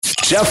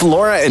Jeff,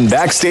 Laura, and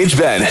Backstage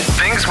Ben.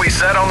 Things we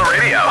said on the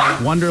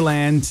radio.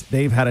 Wonderland,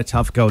 they've had a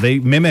tough go. They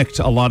mimicked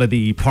a lot of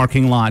the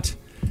parking lot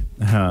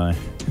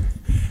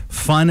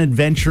fun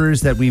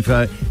adventures that we've...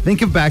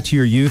 think of back to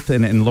your youth,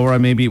 and Laura,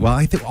 maybe... Well,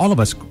 I think all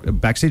of us,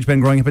 Backstage Ben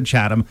growing up in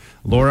Chatham,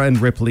 Laura in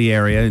Ripley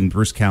area in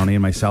Bruce County,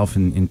 and myself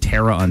in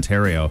Tara,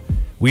 Ontario,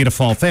 we had a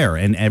fall fair,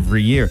 and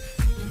every year,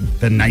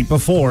 the night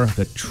before,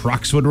 the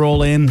trucks would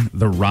roll in,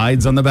 the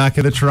rides on the back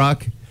of the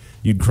truck...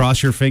 You'd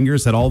cross your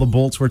fingers that all the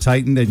bolts were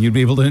tightened and you'd be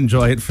able to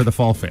enjoy it for the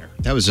fall fair.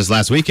 That was just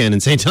last weekend in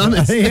St.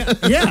 Thomas.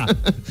 Yeah.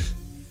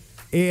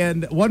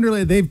 And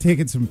Wonderland, they've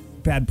taken some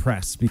bad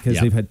press because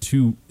they've had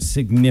two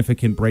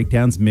significant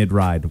breakdowns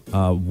mid-ride.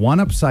 One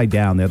upside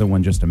down, the other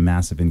one just a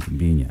massive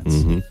inconvenience.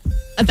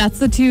 Mm-hmm. That's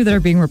the two that are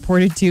being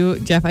reported to.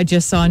 Jeff, I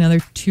just saw another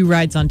 2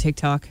 rides on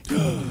TikTok.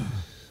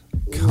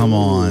 Come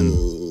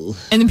on.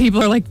 And then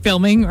people are like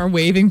filming or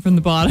waving from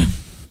the bottom.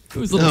 It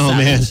was a little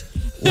savage.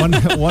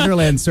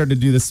 Wonderland started to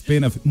do the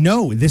spin of,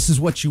 no, this is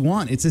what you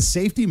want. It's a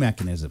safety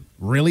mechanism.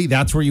 Really?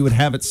 That's where you would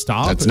have it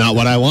stop? That's not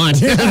what I want.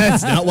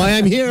 That's not why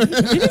I'm here.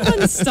 Didn't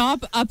one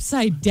stop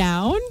upside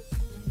down?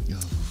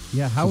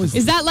 Yeah, how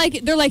is that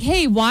like, they're like,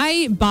 hey,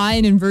 why buy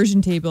an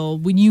inversion table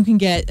when you can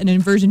get an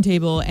inversion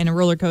table and a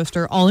roller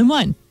coaster all in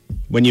one?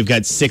 When you've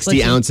got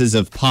 60 ounces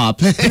of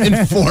pop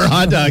and 4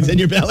 hot dogs in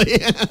your belly.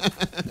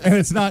 And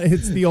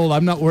it's the old,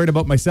 I'm not worried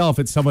about myself.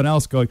 It's someone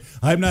else going,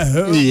 I'm not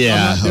who.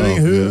 Yeah. I'm not doing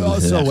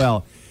who so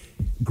well.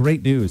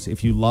 Great news.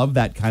 If you love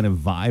that kind of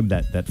vibe,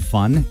 that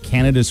fun,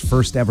 Canada's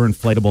first ever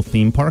inflatable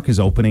theme park is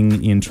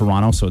opening in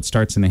Toronto. So it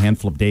starts in a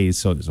handful of days.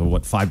 So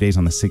 5 days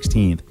on the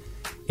 16th.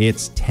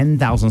 It's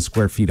 10,000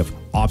 square feet of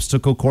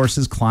obstacle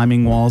courses,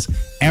 climbing walls,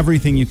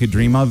 everything you could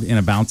dream of in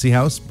a bouncy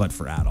house, but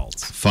for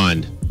adults.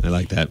 Fun. I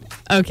like that.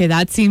 Okay,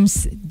 that's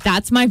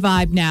my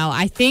vibe now.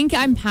 I think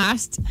I'm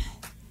past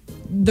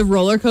the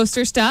roller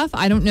coaster stuff.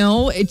 I don't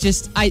know. I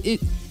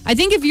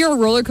think if you're a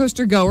roller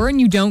coaster goer and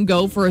you don't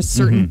go for a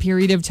certain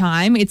period of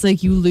time, it's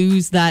like you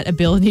lose that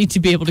ability to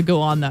be able to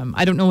go on them.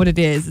 I don't know what it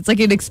is. It's like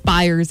it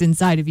expires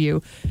inside of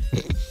you.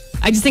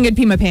 I just think I'd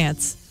pee my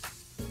pants.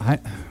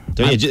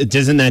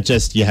 Doesn't that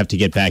just, you have to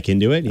get back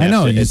into it? I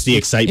know. It's the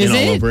excitement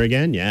all over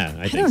again? Yeah,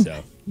 I think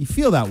so. You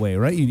feel that way,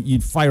 right?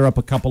 You'd fire up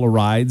a couple of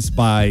rides.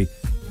 By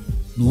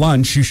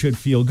lunch, you should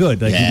feel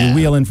good. Like if you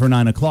wheel in for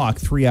 9 o'clock,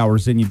 3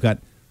 hours in, you've got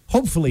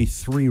hopefully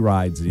 3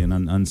 rides in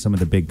on some of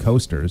the big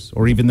coasters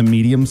or even the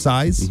medium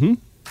size. Mm-hmm.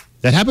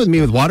 That happened with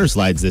me with water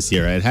slides this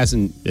year.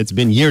 It's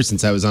been years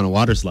since I was on a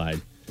water slide.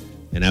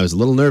 And I was a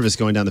little nervous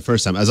going down the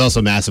first time. I was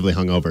also massively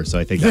hungover, so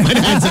I think that might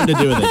have had something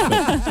to do with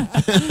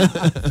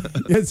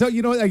it. So,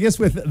 I guess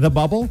with the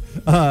bubble,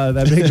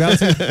 that big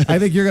bounce, I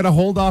think you're going to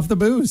hold off the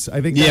booze. I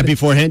think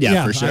beforehand,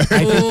 for sure.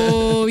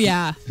 Oh,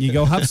 yeah. You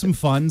go have some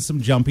fun, some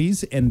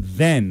jumpies, and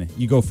then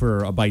you go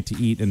for a bite to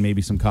eat and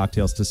maybe some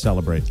cocktails to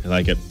celebrate. I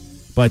like it.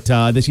 But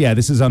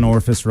this is on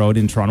Orifice Road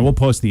in Toronto. We'll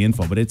post the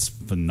info, but it's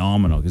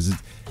phenomenal because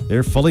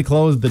they're fully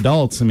clothed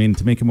adults. I mean,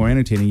 to make it more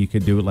entertaining, you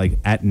could do it like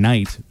at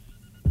night.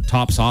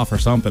 Tops off or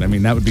something. I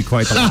mean, that would be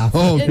quite the laugh.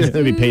 That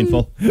would be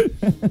painful.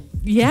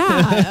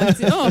 Yeah.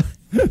 You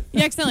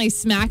accidentally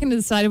smack into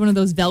the side of one of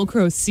those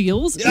Velcro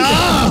seals.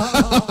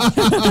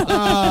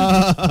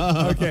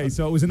 Okay,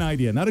 so it was an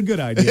idea. Not a good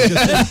idea.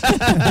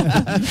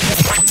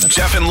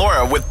 Jeff and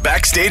Laura with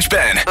Backstage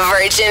Ben.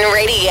 Virgin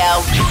Radio.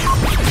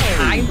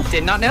 I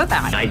did not know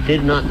that. I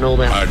did not know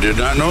that. I did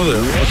not know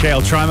that. Okay,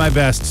 I'll try my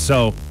best.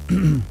 So,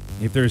 I'm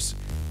going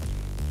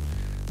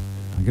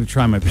to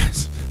try my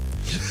best.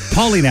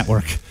 Poly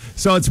Network.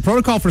 So it's a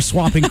protocol for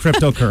swapping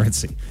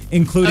cryptocurrency,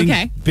 including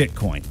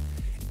Bitcoin.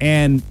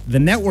 And the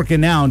network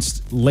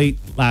announced late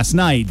last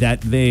night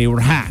that they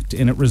were hacked,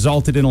 and it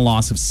resulted in a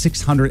loss of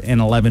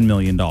 $611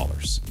 million.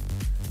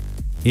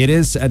 It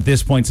is, at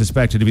this point,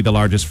 suspected to be the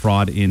largest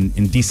fraud in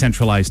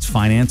decentralized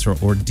finance,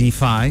 or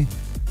DeFi,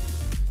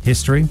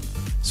 history.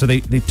 So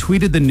they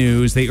tweeted the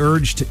news. They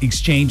urged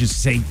exchanges to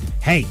say,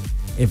 hey,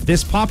 if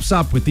this pops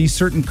up with these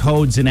certain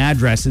codes and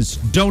addresses,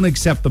 don't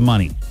accept the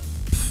money.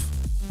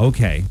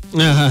 Okay,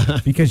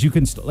 because you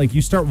can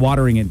you start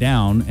watering it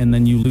down and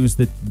then you lose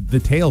the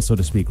tail, so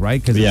to speak,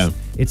 right? Because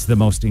it's the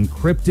most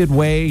encrypted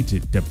way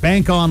to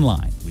bank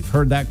online. We've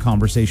heard that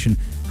conversation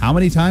how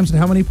many times and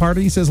how many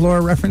parties, as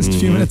Laura referenced a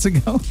few minutes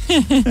ago.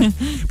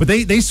 But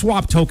they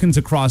swap tokens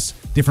across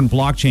different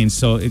blockchains,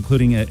 so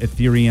including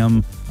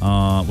Ethereum,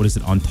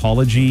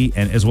 Ontology,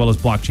 and as well as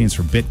blockchains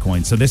for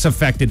Bitcoin. So this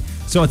affected.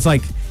 So it's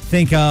like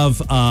think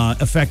of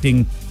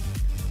affecting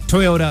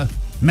Toyota,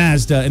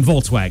 Mazda, and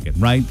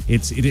Volkswagen, right?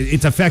 It's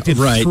affected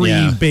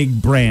three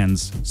big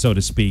brands, so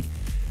to speak.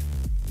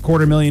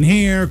 $250,000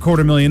 here,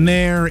 $250,000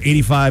 there,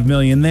 $85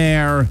 million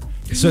there.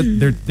 So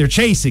they're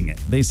chasing it.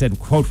 They said,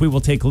 quote, "We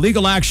will take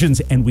legal actions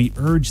and we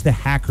urge the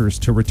hackers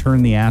to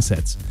return the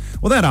assets."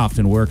 Well, that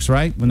often works,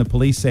 right? When the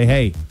police say,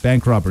 "Hey,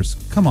 bank robbers,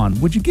 come on,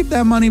 would you give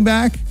that money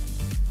back?"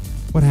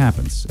 What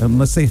happens?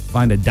 Unless they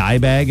find a dye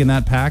bag in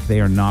that pack,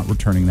 they are not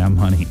returning that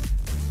money.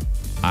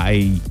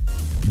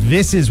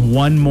 This is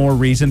one more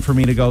reason for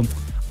me to go,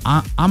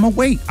 I'm a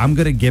wait. I'm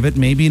going to give it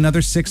maybe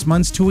another 6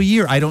 months to a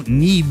year. I don't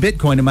need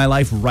Bitcoin in my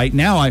life right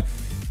now.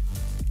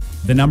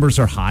 The numbers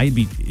are high.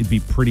 It'd be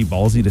pretty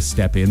ballsy to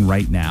step in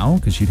right now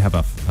because you'd have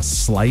a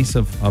slice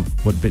of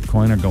what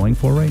Bitcoin are going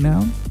for right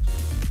now.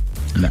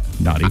 No,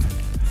 not even.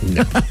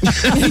 No.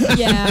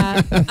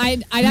 Yeah,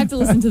 I'd have to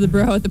listen to the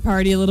bro at the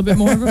party a little bit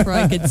more before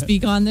I could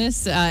speak on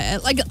this.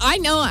 I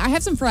know I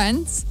have some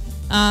friends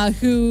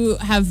who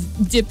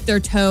have dipped their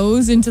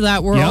toes into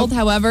that world. Yep.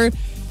 However,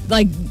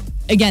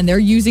 again, they're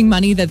using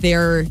money that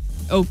they're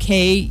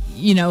okay.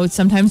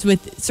 Sometimes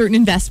with certain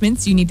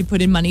investments, you need to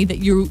put in money that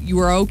you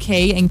are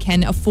okay and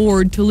can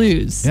afford to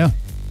lose. Yeah.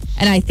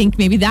 And I think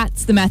maybe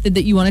that's the method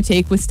that you want to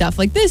take with stuff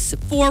like this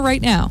for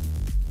right now.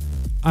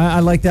 I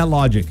like that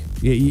logic.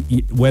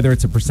 Whether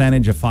it's a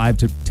percentage of 5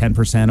 to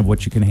 10% of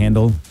what you can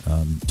handle,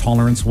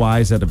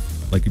 tolerance-wise, out of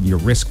your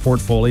risk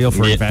portfolio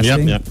for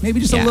investing. Yep. Maybe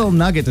just a little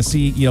nugget to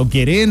see,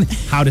 get in.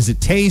 How does it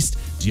taste?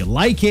 Do you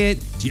like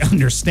it? Do you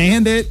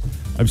understand it?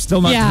 I'm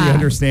still not to the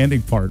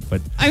understanding part,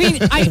 but I mean,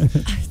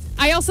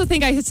 I also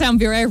think I sound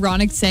very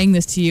ironic saying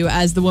this to you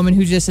as the woman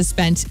who just has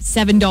spent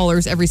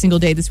 $7 every single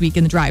day this week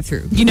in the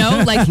drive-thru.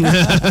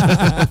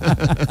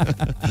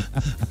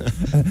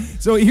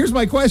 So here's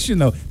my question,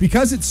 though.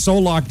 Because it's so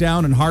locked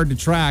down and hard to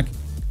track,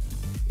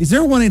 is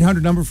there a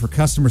 1-800 number for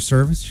customer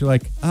service? You're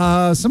like,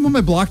 some of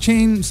my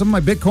blockchain, some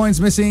of my Bitcoin's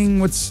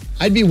missing.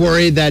 I'd be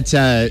worried that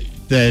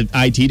the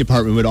IT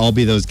department would all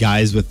be those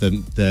guys with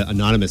the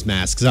anonymous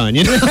masks on,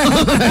 Just,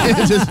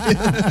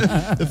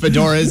 the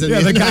fedoras and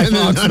the Guy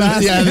Fawkes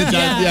mask.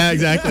 Yeah,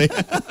 exactly.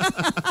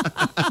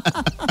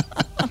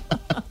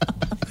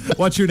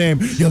 What's your name?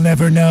 You'll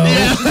never know.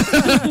 Yeah.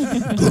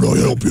 Could I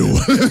help you?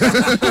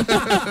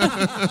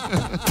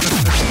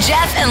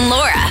 Jeff and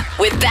Laura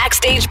with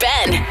Backstage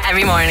Ben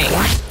every morning.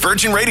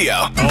 Virgin Radio.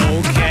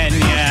 Oh,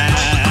 Kenya.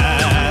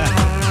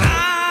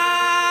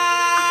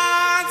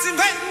 Is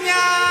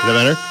that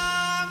better?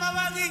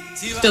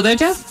 Still there,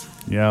 Jeff?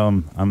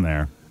 Yeah, I'm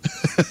there.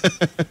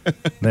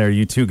 There,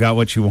 you two got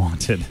what you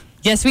wanted.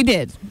 Yes, we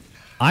did.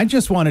 I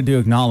just wanted to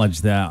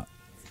acknowledge that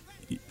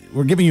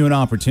we're giving you an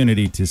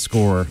opportunity to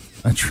score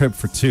a trip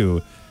for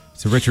two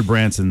to Richard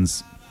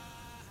Branson's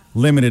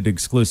limited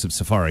exclusive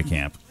safari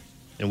camp.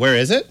 And where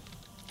is it?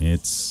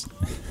 It's...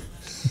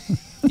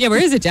 Yeah,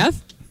 where is it,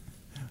 Jeff?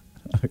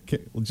 Okay,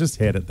 well, just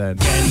hit it then.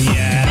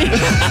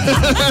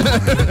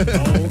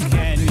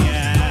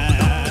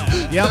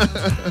 Yep.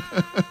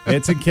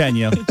 It's in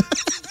Kenya.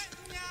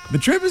 The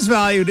trip is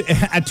valued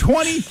at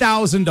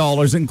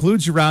 $20,000.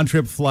 Includes your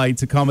round-trip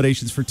flights,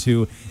 accommodations for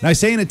two. And I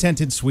say in a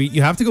tented suite.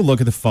 You have to go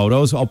look at the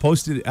photos. I'll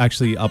post it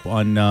actually up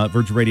on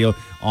Virgin Radio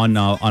on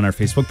our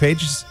Facebook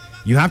pages.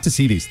 You have to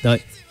see these.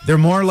 They're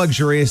more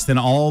luxurious than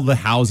all the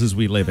houses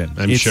we live in.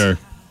 I'm sure.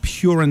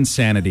 Pure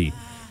insanity.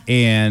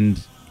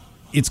 And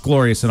it's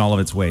glorious in all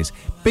of its ways.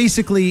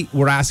 Basically,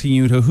 we're asking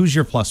you who's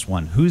your plus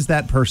one? Who's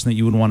that person that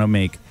you would want to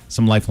make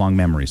some lifelong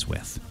memories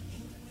with?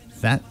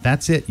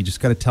 That's it. You just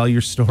got to tell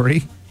your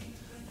story.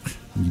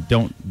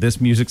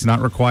 This music's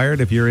not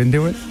required if you're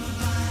into it.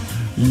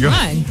 You go.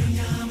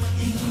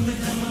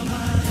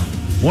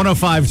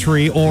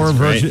 105.3 or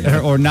Virgin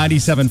or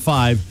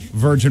 97.5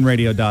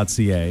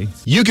 virginradio.ca.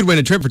 You could win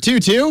a trip for two,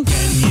 too.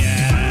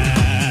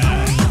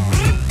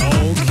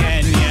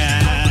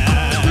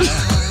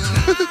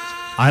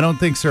 I don't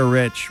think Sir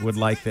Rich would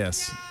like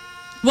this.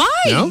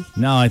 Why?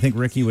 No, I think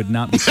Ricky would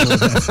not be cool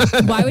with this.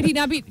 Why would he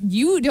not be?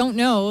 You don't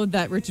know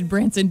that Richard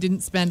Branson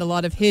didn't spend a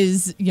lot of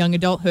his young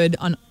adulthood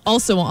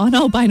also on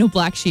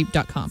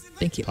albinoblacksheep.com.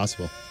 Thank you.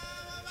 Possible.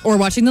 Or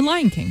watching The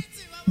Lion King,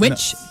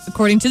 which,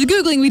 according to the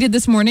Googling we did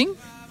this morning,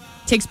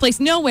 takes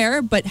place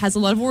nowhere but has a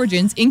lot of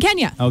origins in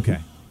Kenya. Okay.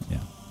 Yeah.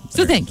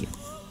 So thank you,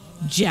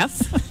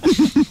 Jeff.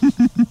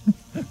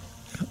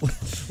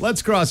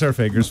 Let's cross our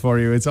fingers for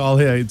you. It's all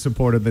in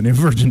support of the new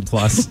Virgin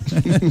Plus.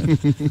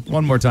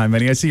 One more time,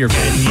 Benny. I see your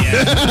face.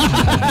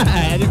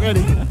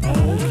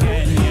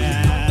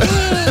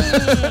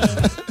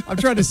 I'm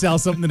trying to sell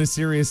something in a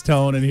serious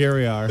tone, and here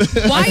we are.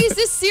 Why is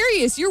this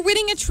serious? You're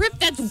winning a trip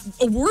that's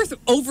worth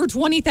over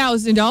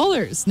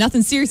 $20,000.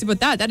 Nothing serious about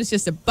that. That is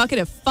just a bucket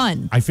of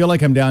fun. I feel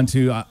like I'm down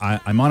to,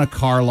 I'm on a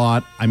car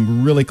lot.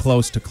 I'm really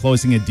close to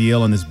closing a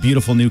deal on this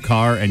beautiful new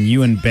car, and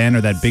you and Ben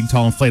are that big,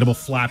 tall, inflatable,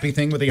 flappy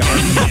thing with the arm.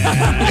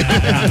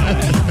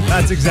 Yeah.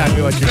 That's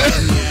exactly what you're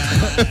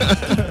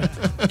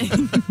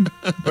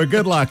But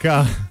good luck.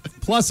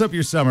 Plus up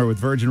your summer with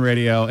Virgin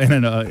Radio and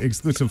an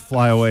exclusive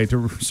flyaway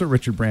to Sir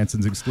Richard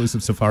Branson's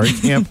exclusive safari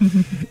camp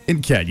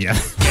in Kenya.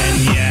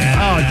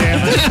 Oh,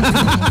 damn it.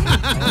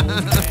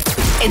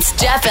 It's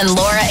Jeff and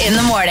Laura in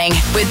the morning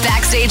with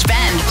Backstage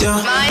Ben.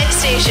 My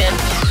station.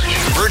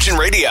 Virgin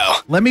Radio.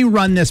 Let me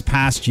run this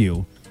past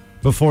you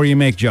before you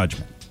make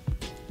judgment.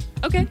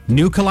 Okay.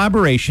 New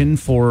collaboration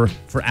for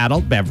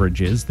adult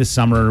beverages. This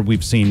summer,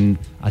 we've seen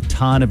a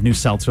ton of new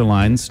seltzer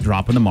lines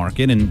drop in the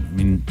market. And, I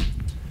mean,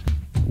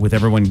 with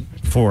everyone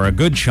for a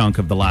good chunk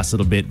of the last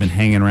little bit been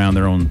hanging around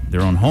their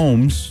own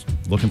homes,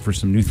 looking for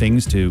some new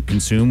things to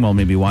consume while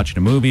maybe watching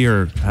a movie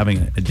or having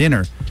a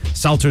dinner,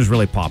 seltzers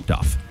really popped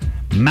off.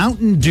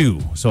 Mountain Dew,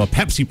 so a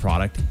Pepsi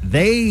product,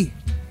 they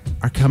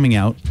are coming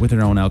out with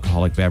their own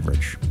alcoholic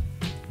beverage.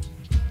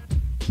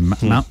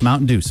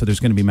 Mountain Dew. So there's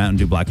going to be Mountain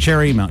Dew Black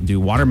Cherry, Mountain Dew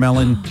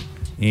Watermelon,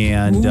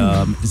 and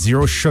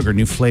zero sugar,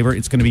 new flavor.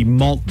 It's going to be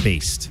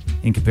malt-based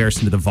in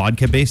comparison to the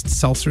vodka-based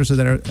seltzers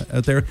that are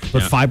out there,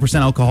 but 5%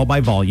 alcohol by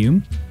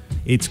volume.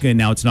 It's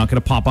not going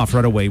to pop off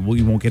right away.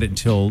 We won't get it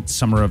until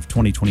summer of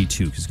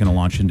 2022 because it's going to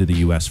launch into the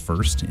U.S.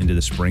 first, into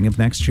the spring of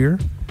next year.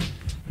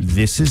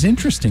 This is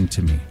interesting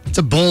to me. It's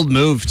a bold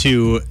move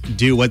to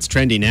do what's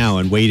trendy now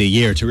and wait a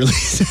year to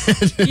release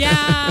it.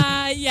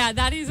 Yeah,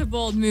 that is a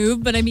bold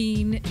move. But I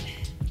mean,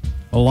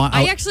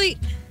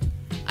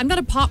 I'm not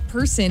a pop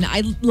person.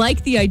 I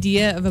like the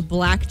idea of a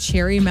black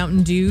cherry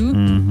Mountain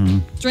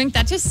Dew drink.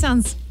 That just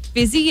sounds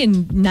fizzy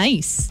and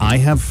nice. I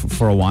have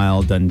for a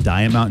while done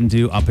Diet Mountain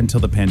Dew up until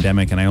the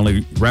pandemic, and I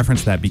only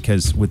reference that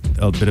because with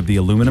a bit of the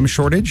aluminum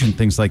shortage and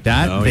things like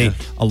that,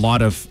 a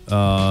lot of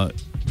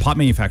pop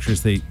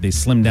manufacturers, they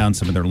slimmed down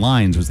some of their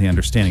lines, was the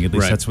understanding. At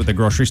least that's what the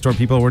grocery store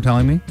people were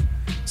telling me.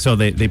 So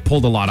they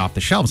pulled a lot off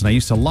the shelves, and I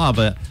used to love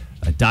a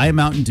Diet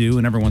Mountain Dew,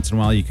 and every once in a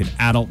while you could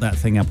adult that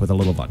thing up with a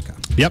little vodka.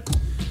 Yep.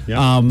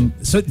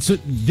 So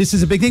this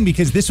is a big thing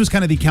because this was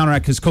kind of the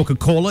counteract because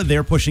Coca-Cola,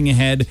 they're pushing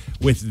ahead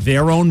with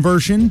their own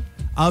version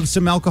of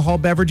some alcohol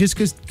beverages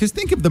because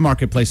think of the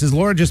marketplace, as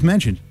Laura just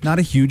mentioned, not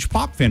a huge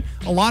pop fan.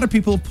 A lot of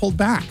people have pulled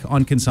back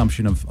on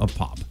consumption of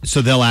pop.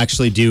 So they'll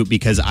actually do,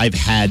 because I've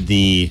had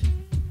the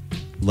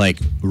like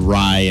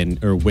rye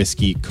or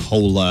whiskey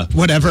cola,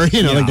 whatever,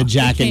 like the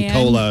Jack and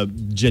Cola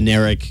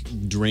generic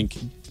drink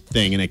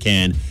thing in a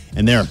can,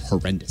 and they're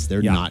horrendous.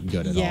 They're not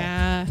good at all.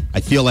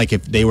 I feel like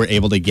if they were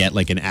able to get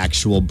like an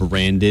actual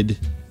branded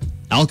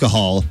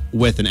alcohol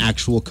with an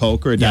actual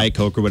Coke or a Diet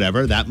Coke or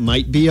whatever, that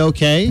might be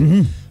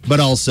okay. But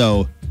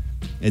also,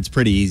 it's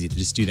pretty easy to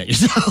just do that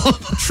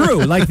yourself.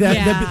 True. Like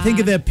that. Think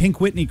of the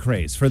Pink Whitney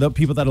craze for the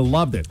people that have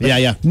loved it.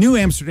 But New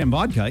Amsterdam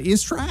vodka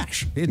is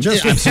trash. It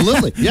just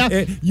absolutely.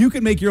 You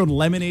can make your own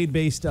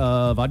lemonade-based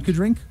vodka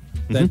drink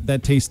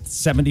that tastes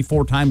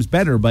 74 times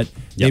better, but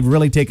they've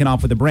really taken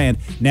off with the brand.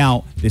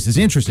 Now, this is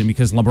interesting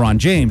because LeBron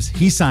James,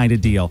 he signed a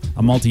deal,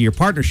 a multi-year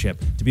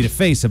partnership to be the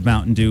face of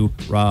Mountain Dew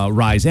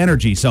Rise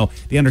Energy. So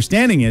the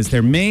understanding is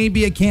there may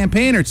be a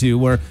campaign or two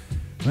where,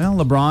 well,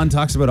 LeBron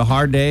talks about a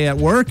hard day at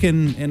work,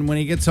 and when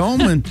he gets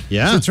home and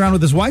sits around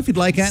with his wife, he'd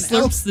like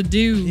slurps the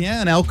Dew.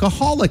 Yeah, an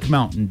alcoholic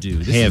Mountain Dew.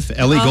 If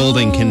Ellie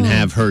Goulding can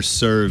have her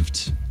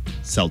served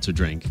seltzer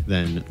drink,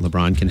 then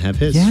LeBron can have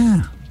his.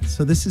 Yeah.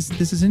 So this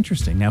is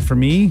interesting. Now, for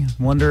me,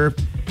 wonder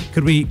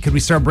could we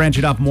start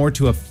branching up more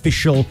to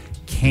official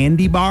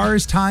candy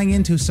bars, tying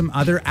into some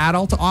other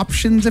adult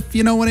options, if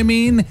you know what I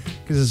mean?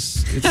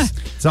 Because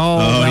it's all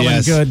well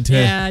and good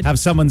to have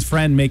someone's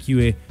friend make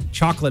you a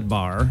chocolate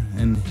bar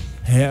and.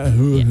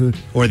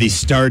 Or the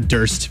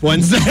Stardust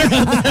ones.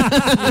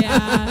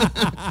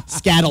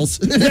 Skittles.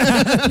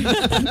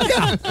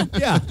 Yeah.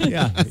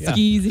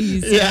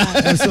 Skeezies.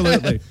 Yeah,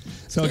 absolutely.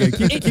 So,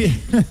 okay.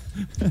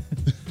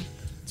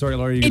 Sorry,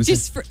 Laura. It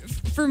just,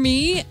 for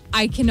me,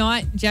 I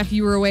cannot, Jeff,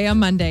 you were away on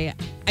Monday.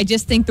 I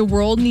just think the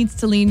world needs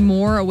to lean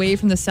more away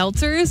from the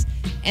seltzers,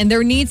 and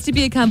there needs to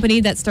be a company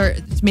that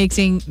starts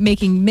making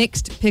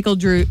mixed pickle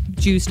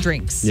juice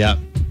drinks. Yeah.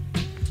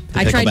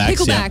 I tried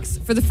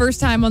picklebacks for the first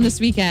time on this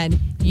weekend.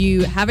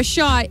 You have a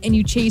shot and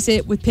you chase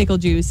it with pickle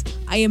juice.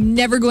 I am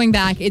never going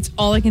back. It's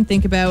all I can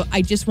think about.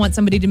 I just want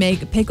somebody to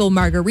make a pickle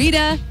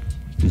margarita,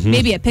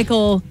 maybe a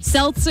pickle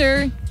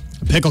seltzer.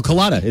 Pickle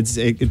colada. It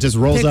just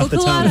rolls pickle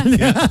off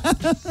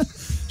the tongue.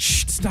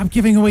 Shh, stop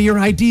giving away your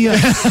idea.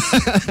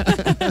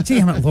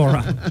 Damn it,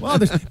 Laura. Well,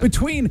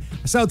 between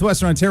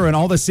Southwestern Ontario and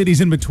all the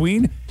cities in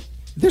between,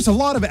 there's a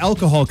lot of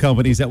alcohol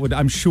companies that would,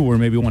 I'm sure,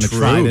 maybe want to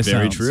try this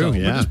very out. True, so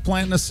yeah. We're just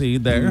planting a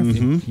seed there.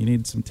 If you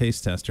need some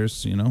taste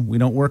testers, we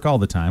don't work all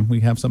the time. We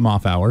have some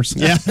off hours.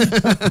 Yeah.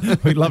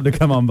 We'd love to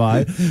come on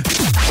by.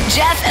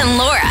 Jeff and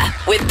Laura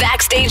with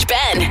Backstage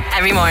Ben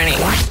every morning.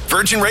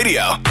 Virgin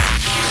Radio.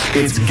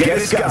 It's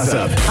Guest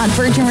Gossip on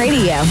Virgin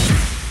Radio.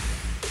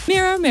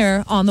 Mirror,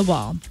 mirror on the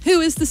wall.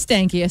 Who is the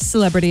stankiest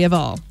celebrity of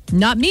all?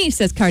 Not me,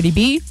 says Cardi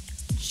B.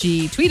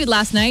 She tweeted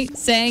last night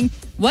saying,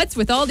 "What's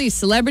with all these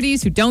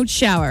celebrities who don't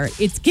shower?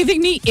 It's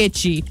giving me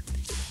itchy."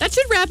 That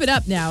should wrap it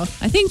up now.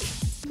 I think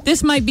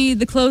this might be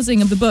the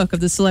closing of the book of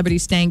the Celebrity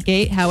Stank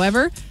Gate.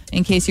 However,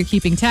 in case you're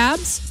keeping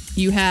tabs,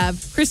 you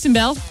have Kristen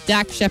Bell,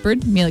 Dax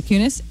Shepard, Mila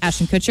Kunis,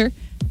 Ashton Kutcher,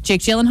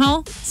 Jake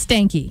Gyllenhaal,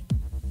 Stanky,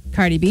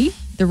 Cardi B,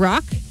 The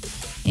Rock,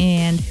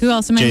 and who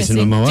else am I missing?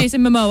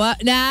 Jason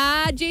Momoa.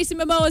 Nah, Jason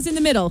Momoa's in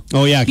the middle.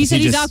 Oh, yeah. He said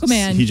he's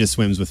Aquaman. He just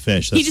swims with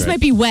fish. He just might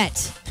be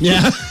wet.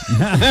 Yeah.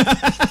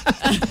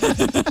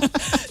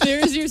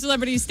 There's your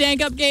celebrity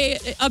stank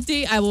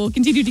update. I will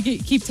continue to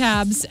keep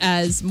tabs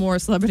as more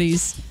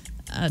celebrities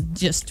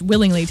just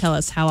willingly tell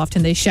us how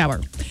often they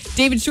shower.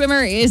 David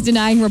Schwimmer is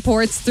denying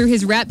reports through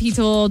his rep. He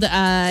told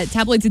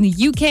tabloids in the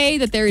UK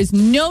that there is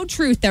no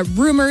truth that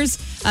rumors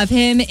of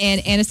him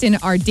and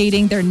Aniston are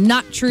dating. They're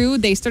not true.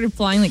 They started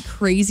flying like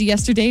crazy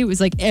yesterday. It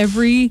was like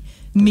every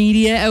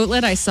media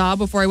outlet I saw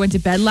before I went to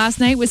bed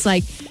last night was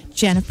like,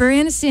 Jennifer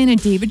Aniston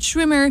and David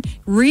Schwimmer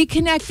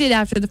reconnected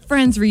after the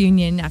Friends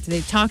reunion, after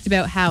they talked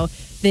about how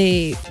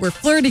they were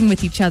flirting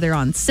with each other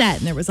on set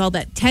and there was all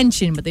that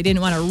tension, but they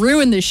didn't want to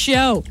ruin the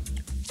show.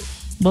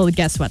 Well,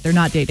 guess what? They're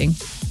not dating.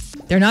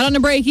 They're not on a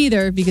break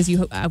either, because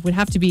you would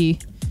have to be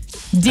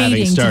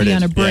dating to be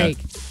on a break.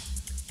 Yeah.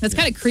 That's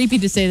kind of creepy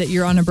to say that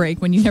you're on a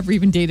break when you never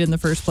even dated in the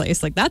first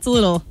place. Like, that's a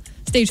little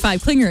stage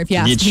 5 clinger, if you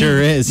ask me. It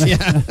sure is,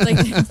 yeah.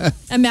 Like,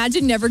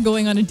 imagine never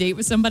going on a date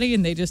with somebody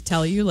and they just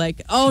tell you,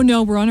 like, oh,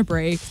 no, we're on a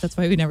break. That's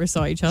why we never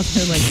saw each other.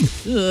 Like,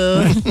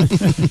 ugh.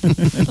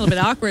 A little bit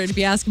awkward, if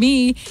you ask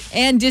me.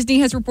 And Disney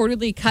has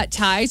reportedly cut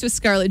ties with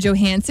Scarlett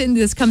Johansson.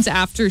 This comes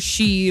after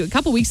a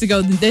couple weeks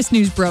ago, this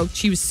news broke.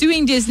 She was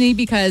suing Disney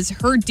because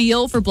her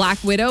deal for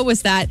Black Widow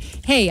was that,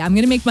 hey, I'm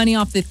going to make money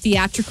off the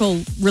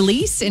theatrical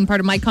release, and part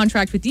of my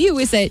contract with you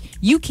is that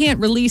you can't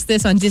release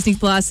this on Disney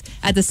Plus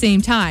at the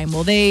same time.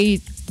 Well,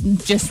 they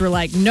just were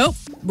like, nope,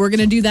 we're going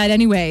to do that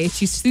anyway.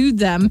 She sued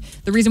them.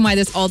 The reason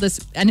why all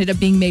this ended up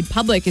being made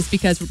public is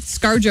because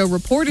ScarJo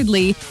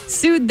reportedly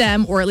sued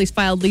them, or at least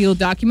filed legal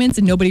documents,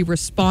 and nobody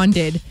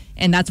responded.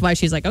 And that's why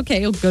she's like,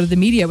 okay, I'll go to the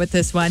media with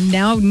this one.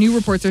 Now, new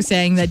reports are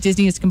saying that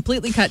Disney has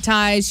completely cut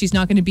ties. She's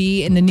not going to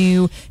be in the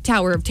new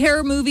Tower of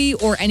Terror movie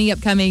or any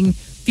upcoming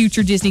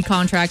future Disney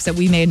contracts that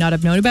we may not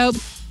have known about.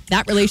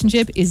 That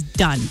relationship is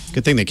done.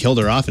 Good thing they killed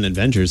her off in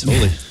Avengers.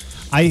 Holy.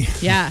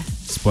 Yeah.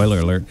 Spoiler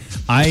alert.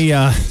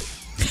 I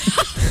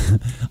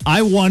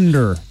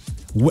wonder.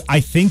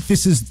 I think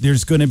this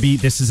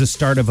is a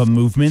start of a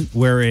movement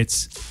where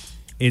it's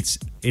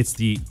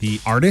the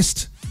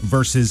artist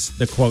versus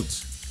the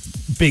quotes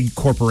big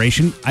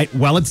corporation.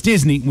 It's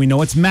Disney. We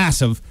know it's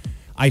massive.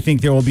 I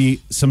think there will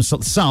be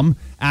some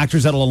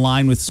actors that'll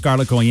align with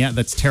Scarlett going, yeah,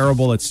 that's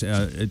terrible. It's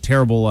a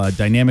terrible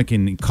dynamic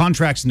in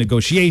contracts and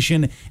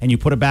negotiation, and you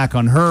put it back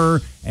on her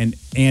and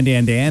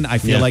I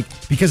feel like,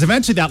 because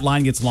eventually that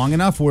line gets long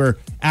enough where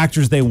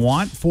actors they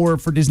want for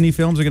Disney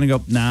films are going to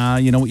go, nah,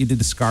 you know what you did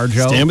to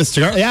ScarJo? Stan with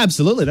ScarJo? Yeah,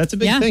 absolutely. That's a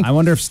big thing. I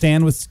wonder if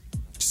Stan with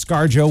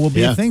ScarJo will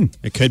be a thing.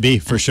 It could be,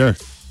 for sure.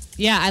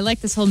 Yeah, I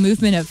like this whole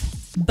movement of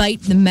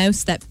bite the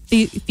mouse that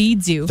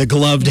feeds you. The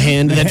gloved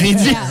hand that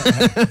feeds you.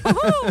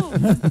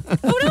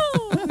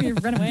 Oh no, you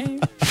run away.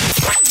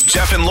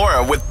 Jeff and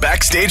Laura with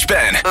Backstage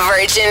Ben.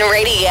 Virgin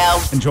Radio.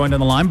 And joined on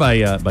the line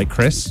by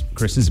Chris.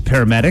 Chris is a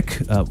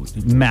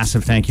paramedic.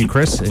 Massive thank you,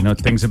 Chris. You know,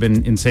 things have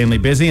been insanely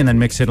busy, and then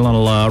mix in a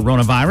little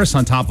coronavirus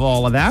on top of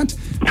all of that.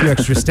 A few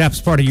extra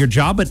steps, part of your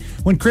job. But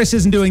when Chris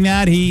isn't doing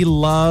that, he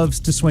loves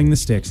to swing the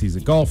sticks. He's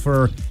a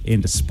golfer,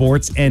 into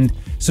sports. And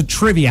so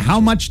trivia, how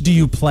much do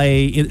you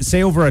play,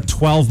 say over a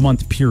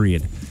 12-month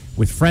period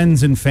with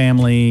friends and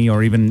family,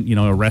 or even, you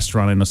know, a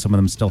restaurant? I know some of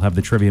them still have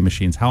the trivia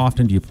machines. How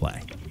often do you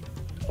play?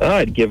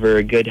 I'd give her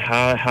a good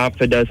half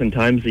a dozen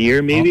times a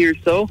year, maybe, or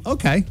so.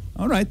 Okay.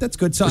 All right. That's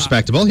good. So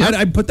respectable. Yeah.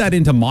 I'd put that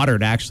into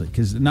moderate, actually,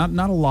 because not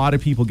a lot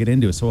of people get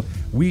into it. So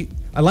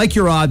I like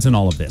your odds in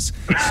all of this.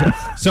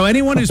 So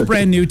anyone who's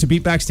brand new to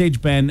Beat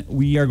Backstage Ben,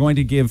 we are going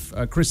to give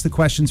Chris the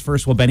questions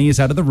first. Well, Benny is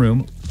out of the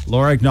room.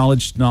 Laura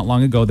acknowledged not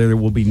long ago there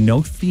will be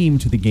no theme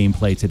to the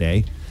gameplay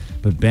today.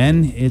 But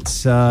Ben,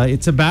 it's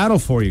a battle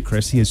for you,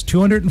 Chris. He has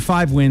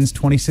 205 wins,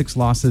 26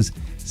 losses,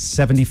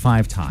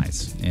 75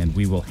 ties. And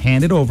we will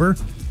hand it over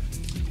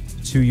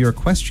to your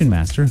question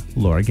master,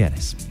 Laura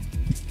Geddes.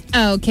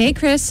 Okay,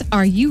 Chris,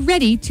 are you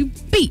ready to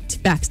beat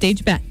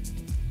Backstage Ben?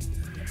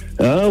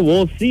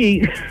 We'll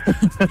see.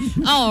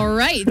 All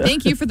right.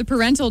 Thank you for the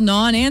parental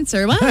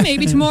non-answer. Well,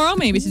 maybe tomorrow,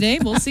 maybe today.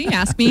 We'll see.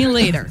 Ask me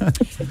later.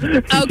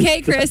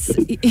 Okay, Chris,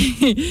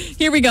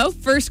 here we go.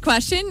 First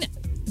question.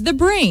 The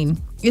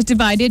brain is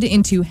divided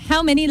into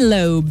how many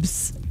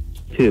lobes?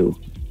 2.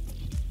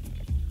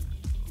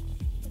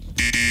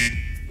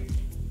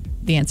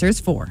 The answer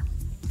is 4.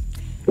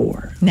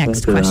 4.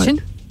 Next question.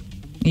 Right.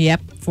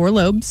 Yep, 4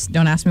 lobes.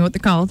 Don't ask me what they're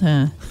called.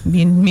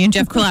 Me and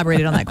Jeff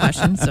collaborated on that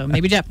question, so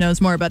maybe Jeff knows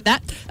more about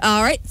that.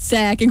 All right,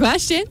 second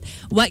question.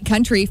 What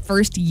country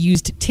first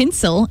used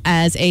tinsel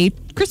as a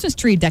Christmas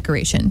tree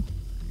decoration?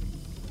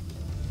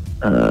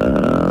 That's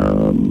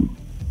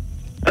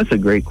a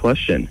great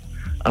question.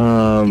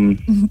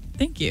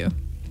 Thank you.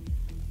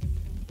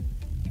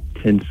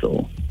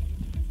 Tinsel.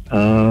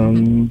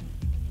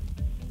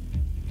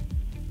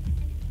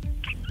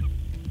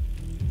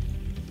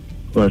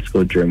 Let's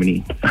go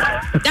Germany.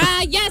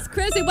 Yes,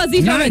 Chris, it was the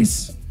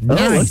Nice.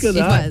 Yes, look at it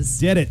that. was.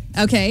 Did it.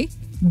 Okay.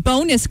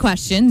 Bonus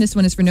question. This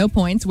one is for no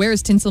points. Where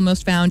is tinsel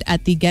most found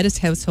at the Geddes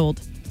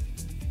household?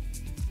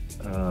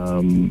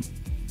 In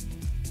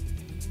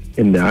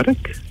the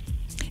attic?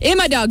 In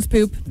my dog's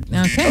poop.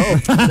 Okay.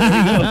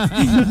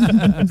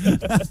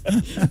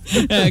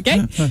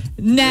 Okay.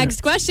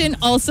 Next question.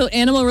 Also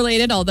animal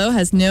related, although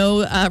has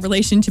no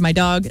relation to my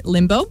dog,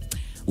 Limbo.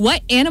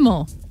 What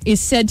animal is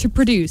said to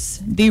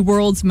produce the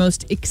world's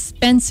most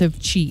expensive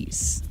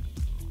cheese?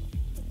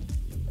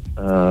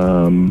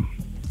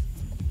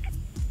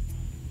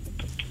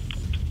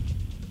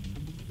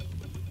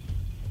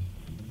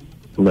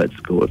 Let's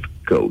go with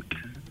goat.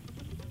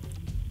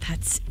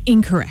 That's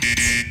incorrect.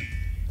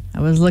 I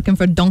was looking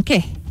for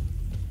donkey.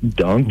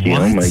 Donkey?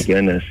 What? Oh my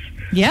goodness.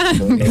 Yeah,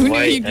 who knew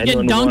you could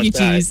get donkey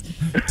cheese?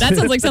 That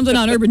sounds like something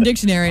on Urban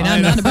Dictionary, and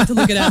I'm not about to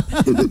look it up.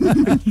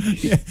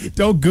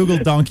 Don't Google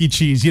donkey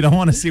cheese. You don't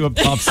want to see what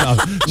pops up.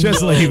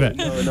 Just leave it.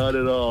 No, not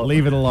at all.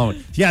 Leave it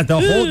alone. Yeah,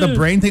 the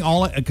brain thing.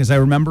 Because I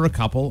remember a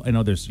couple. I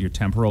know there's your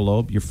temporal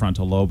lobe, your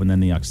frontal lobe, and then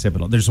the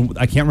occipital.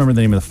 I can't remember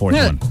the name of the fourth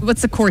one.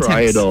 What's the cortex?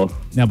 Parietal.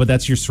 No, but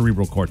that's your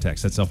cerebral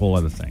cortex. That's a whole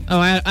other thing. Oh,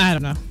 I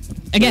don't know.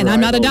 Again,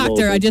 I'm not a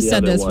doctor. I just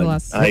said this for the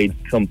last. I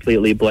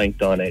completely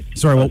blanked on it.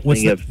 Sorry,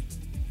 what's the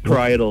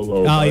parietal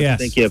lobe? Oh, yes.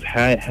 Thinking of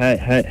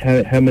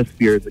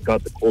hemispheres that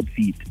got the cold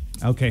feet.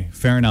 Okay,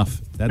 fair enough.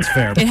 That's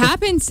fair. It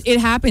happens.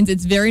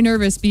 It's very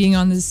nervous being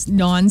on this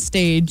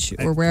non-stage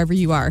or wherever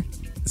you are.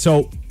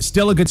 So,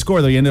 still a good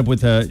score, though. You end up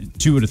with a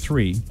 2 out of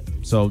 3.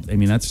 So, I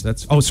mean,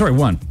 that's. Oh, sorry,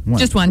 one.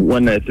 Just one.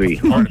 1 out of 3.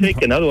 I'll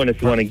take another one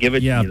if you want to give it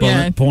to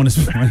me. Bonus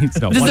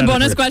points. No, does the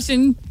bonus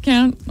question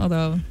count?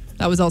 Although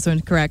that was also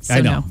incorrect. So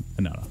I know.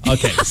 No.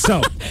 Okay,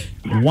 so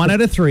 1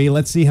 out of 3.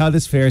 Let's see how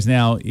this fares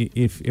now.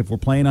 If we're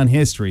playing on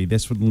history,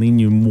 this would lean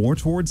you more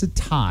towards a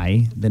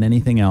tie than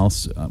anything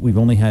else. We've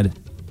only had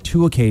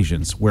 2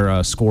 occasions where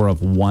a score of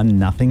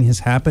 1-0 has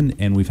happened,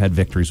 and we've had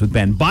victories with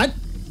Ben. But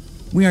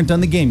we aren't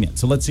done the game yet,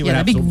 so let's see what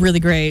happens. That'd be really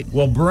great.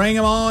 We'll bring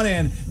him on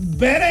in.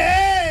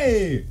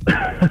 Benny!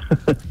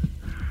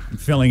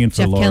 Filling in for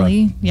Jeff Laura.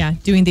 Kelly,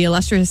 doing the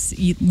illustrious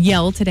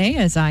yell today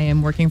as I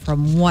am working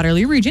from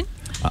Waterloo region.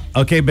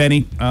 Okay,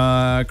 Benny.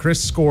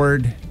 Chris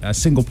scored a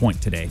single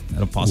point today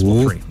out of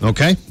possible 3.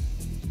 Okay.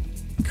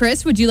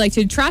 Chris, would you like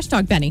to trash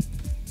talk Benny?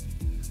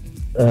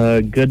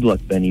 Good luck,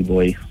 Benny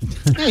boy.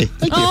 Hey,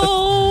 thank you.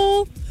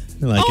 Oh,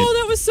 I like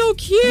it. that was so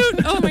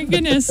cute. Oh, my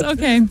goodness.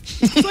 Okay.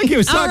 It's like he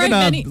was talking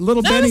to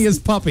little Benny, his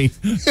puppy.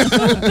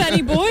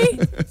 Benny boy.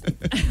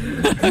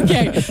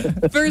 Okay.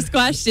 First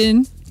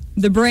question.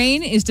 The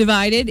brain is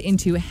divided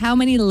into how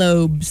many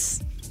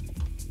lobes?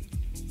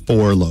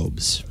 4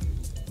 lobes.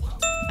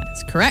 That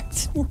is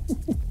correct.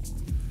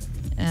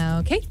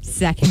 Okay.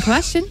 Second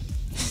question.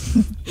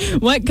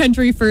 What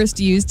country first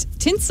used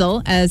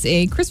tinsel as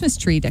a Christmas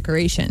tree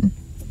decoration?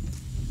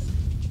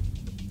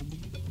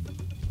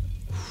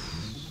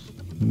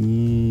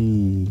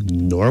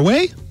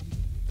 Norway?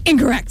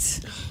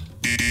 Incorrect.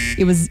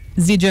 It was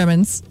the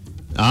Germans.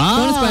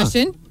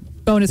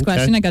 Bonus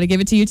question. I got to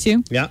give it to you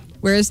too. Yeah.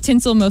 Where is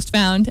tinsel most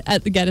found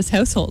at the Geddes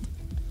household?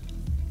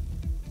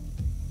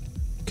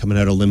 Coming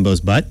out of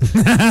Limbo's butt.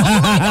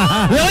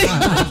 Really?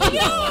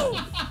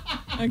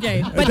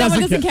 Okay, but that one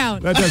doesn't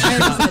count. That doesn't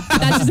count.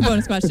 That's just a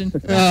bonus question.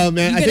 Oh,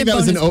 man. I think that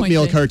was an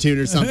oatmeal cartoon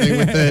or something.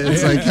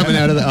 It's like coming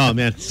out of the... Oh,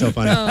 man. So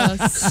funny. Oh,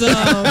 so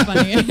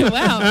funny.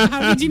 Wow.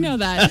 How did you know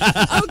that?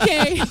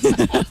 Okay.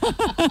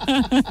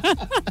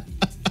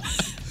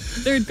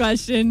 Third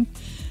question.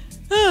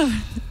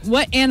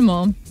 What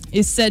animal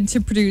is said to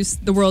produce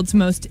the world's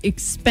most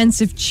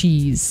expensive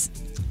cheese?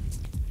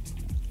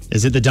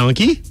 Is it the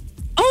donkey?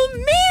 Oh,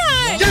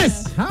 man!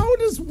 Yes! How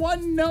does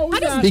one know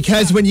that?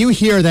 Because when you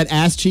hear that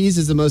ass cheese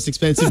is the most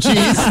expensive cheese,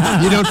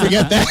 you don't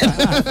forget that.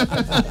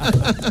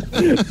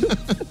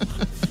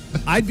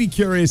 I'd be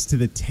curious to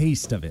the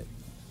taste of it.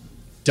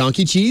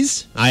 Donkey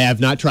cheese? I have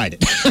not tried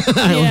it.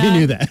 I only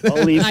knew that.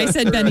 I'll leave I that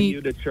said for Benny.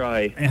 you to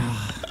try.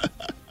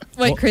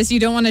 Wait, Chris, you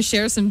don't want to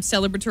share some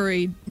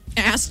celebratory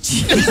ass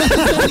cheese?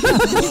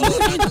 It's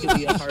going to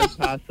be a hard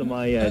pass on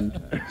my end.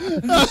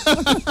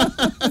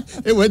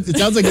 It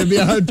sounds like it'd be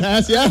a hard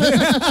pass, yeah.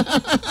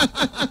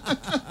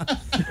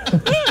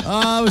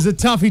 It was a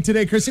toughie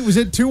today, Chris. It was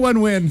a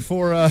 2-1 win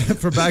for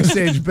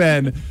Backstage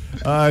Ben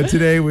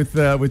today with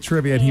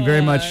trivia, and he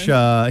very much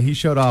he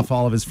showed off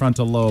all of his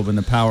frontal lobe and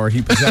the power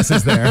he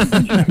possesses there.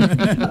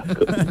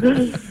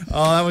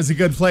 Oh, that was a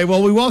good play.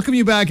 Well, we welcome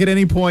you back at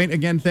any point.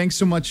 Again, thanks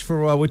so much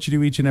for what you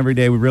do each and every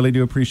day. We really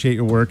do appreciate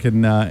your work,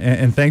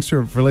 and thanks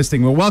for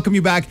listening. We'll welcome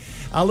you back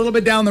a little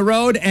bit down the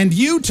road, and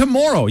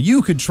tomorrow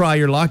you could try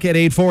your luck at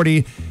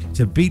 8:40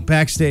 to beat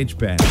Backstage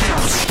Ben.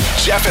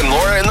 Jeff and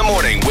Laura in the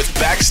morning with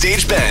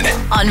Backstage Ben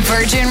on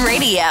Virgin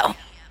Radio.